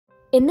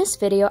In this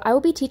video, I will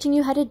be teaching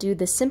you how to do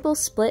the simple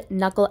split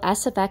knuckle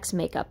SFX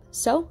makeup.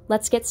 So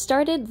let's get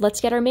started,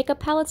 let's get our makeup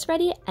palettes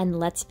ready, and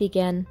let's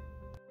begin.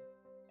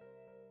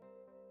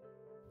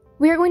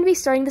 We are going to be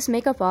starting this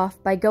makeup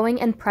off by going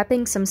and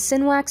prepping some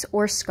Sin Wax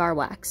or Scar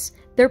Wax.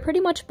 They're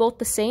pretty much both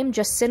the same,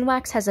 just Sin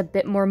Wax has a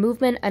bit more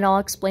movement, and I'll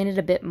explain it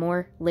a bit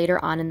more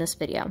later on in this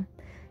video.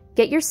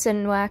 Get your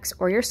Sin Wax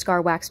or your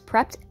Scar Wax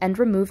prepped and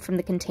removed from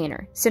the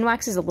container. Sin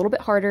Wax is a little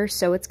bit harder,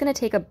 so it's going to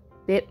take a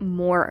bit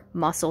more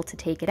muscle to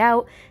take it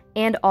out,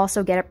 and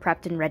also get it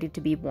prepped and ready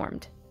to be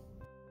warmed.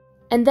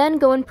 And then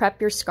go and prep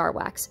your Scar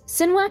Wax.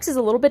 Sin Wax is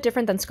a little bit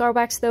different than Scar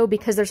Wax though,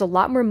 because there's a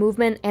lot more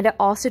movement and it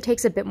also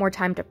takes a bit more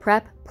time to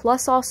prep,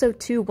 plus also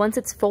too, once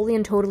it's fully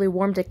and totally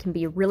warmed, it can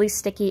be really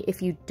sticky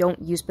if you don't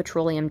use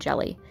petroleum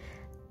jelly.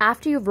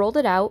 After you've rolled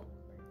it out,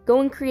 go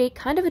and create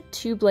kind of a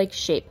tube-like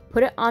shape,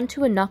 put it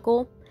onto a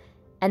knuckle,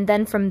 and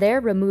then from there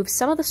remove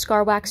some of the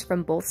Scar Wax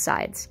from both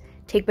sides.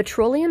 Take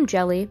petroleum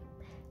jelly,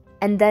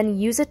 and then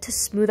use it to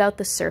smooth out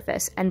the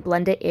surface and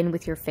blend it in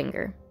with your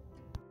finger.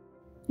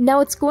 Now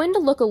it's going to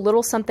look a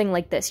little something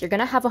like this. You're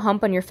going to have a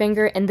hump on your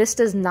finger, and this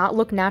does not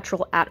look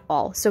natural at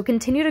all. So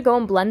continue to go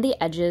and blend the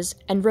edges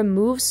and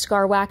remove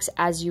Scar Wax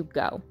as you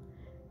go.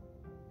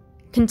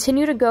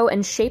 Continue to go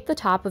and shape the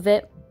top of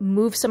it,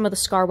 move some of the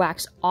Scar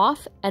Wax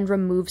off, and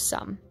remove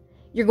some.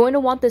 You're going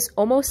to want this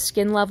almost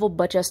skin level,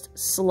 but just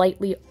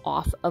slightly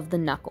off of the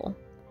knuckle.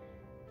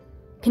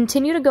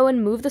 Continue to go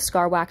and move the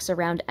Scar Wax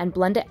around and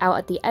blend it out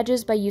at the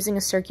edges by using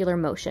a circular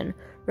motion.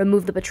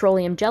 Remove the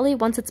petroleum jelly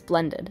once it's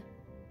blended.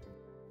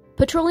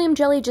 Petroleum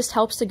jelly just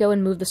helps to go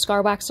and move the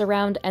Scar Wax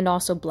around and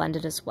also blend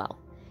it as well.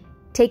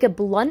 Take a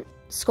blunt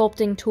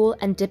sculpting tool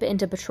and dip it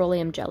into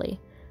petroleum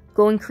jelly.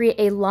 Go and create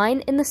a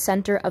line in the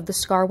center of the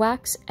Scar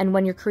Wax, and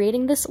when you're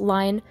creating this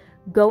line,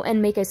 go and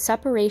make a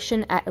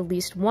separation at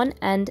least one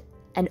end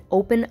and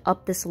open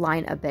up this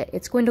line a bit.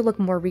 It's going to look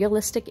more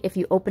realistic if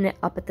you open it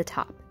up at the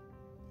top.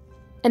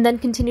 And then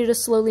continue to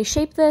slowly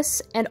shape this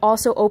and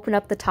also open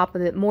up the top a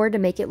bit more to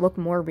make it look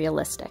more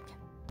realistic.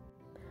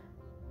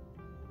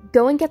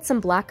 Go and get some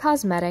black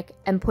cosmetic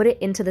and put it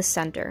into the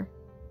center.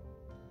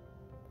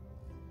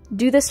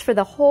 Do this for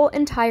the whole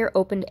entire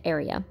opened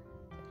area.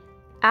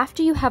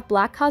 After you have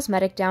black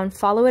cosmetic down,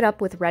 follow it up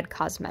with red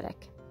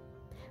cosmetic.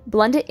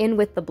 Blend it in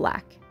with the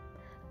black.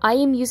 I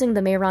am using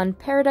the Mayron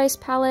Paradise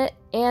palette,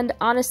 and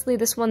honestly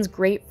this one's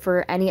great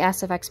for any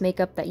SFX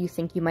makeup that you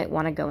think you might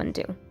want to go and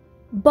do.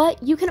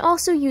 But you can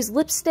also use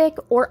lipstick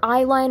or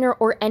eyeliner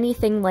or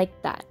anything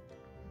like that.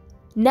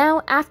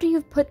 Now, after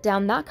you've put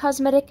down that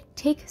cosmetic,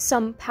 take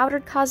some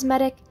powdered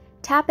cosmetic,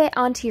 tap it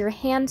onto your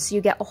hand so you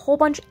get a whole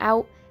bunch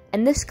out,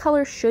 and this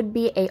color should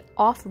be a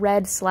off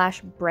red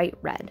 / bright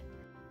red.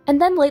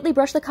 And then lightly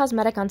brush the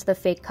cosmetic onto the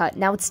fake cut.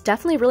 Now, it's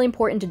definitely really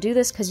important to do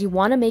this because you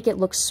want to make it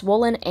look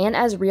swollen and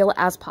as real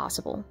as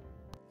possible.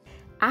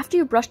 After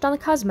you brushed on the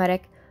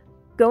cosmetic,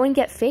 go and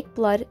get fake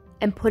blood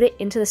and put it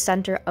into the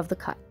center of the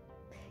cut.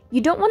 You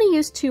don't want to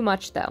use too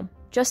much though.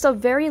 Just a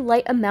very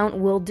light amount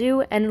will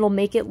do, and it'll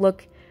make it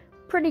look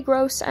pretty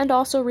gross and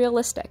also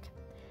realistic.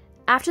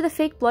 After the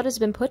fake blood has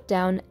been put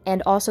down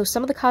and also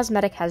some of the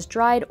cosmetic has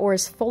dried or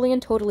is fully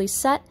and totally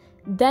set,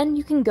 then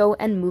you can go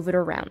and move it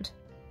around.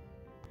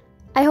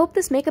 I hope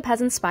this makeup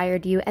has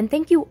inspired you, and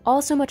thank you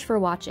all so much for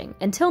watching.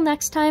 Until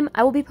next time,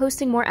 I will be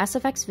posting more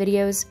SFX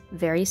videos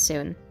very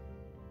soon.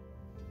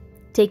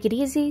 Take it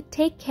easy,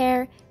 take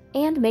care,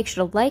 and make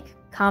sure to like,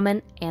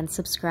 comment, and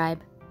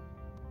subscribe.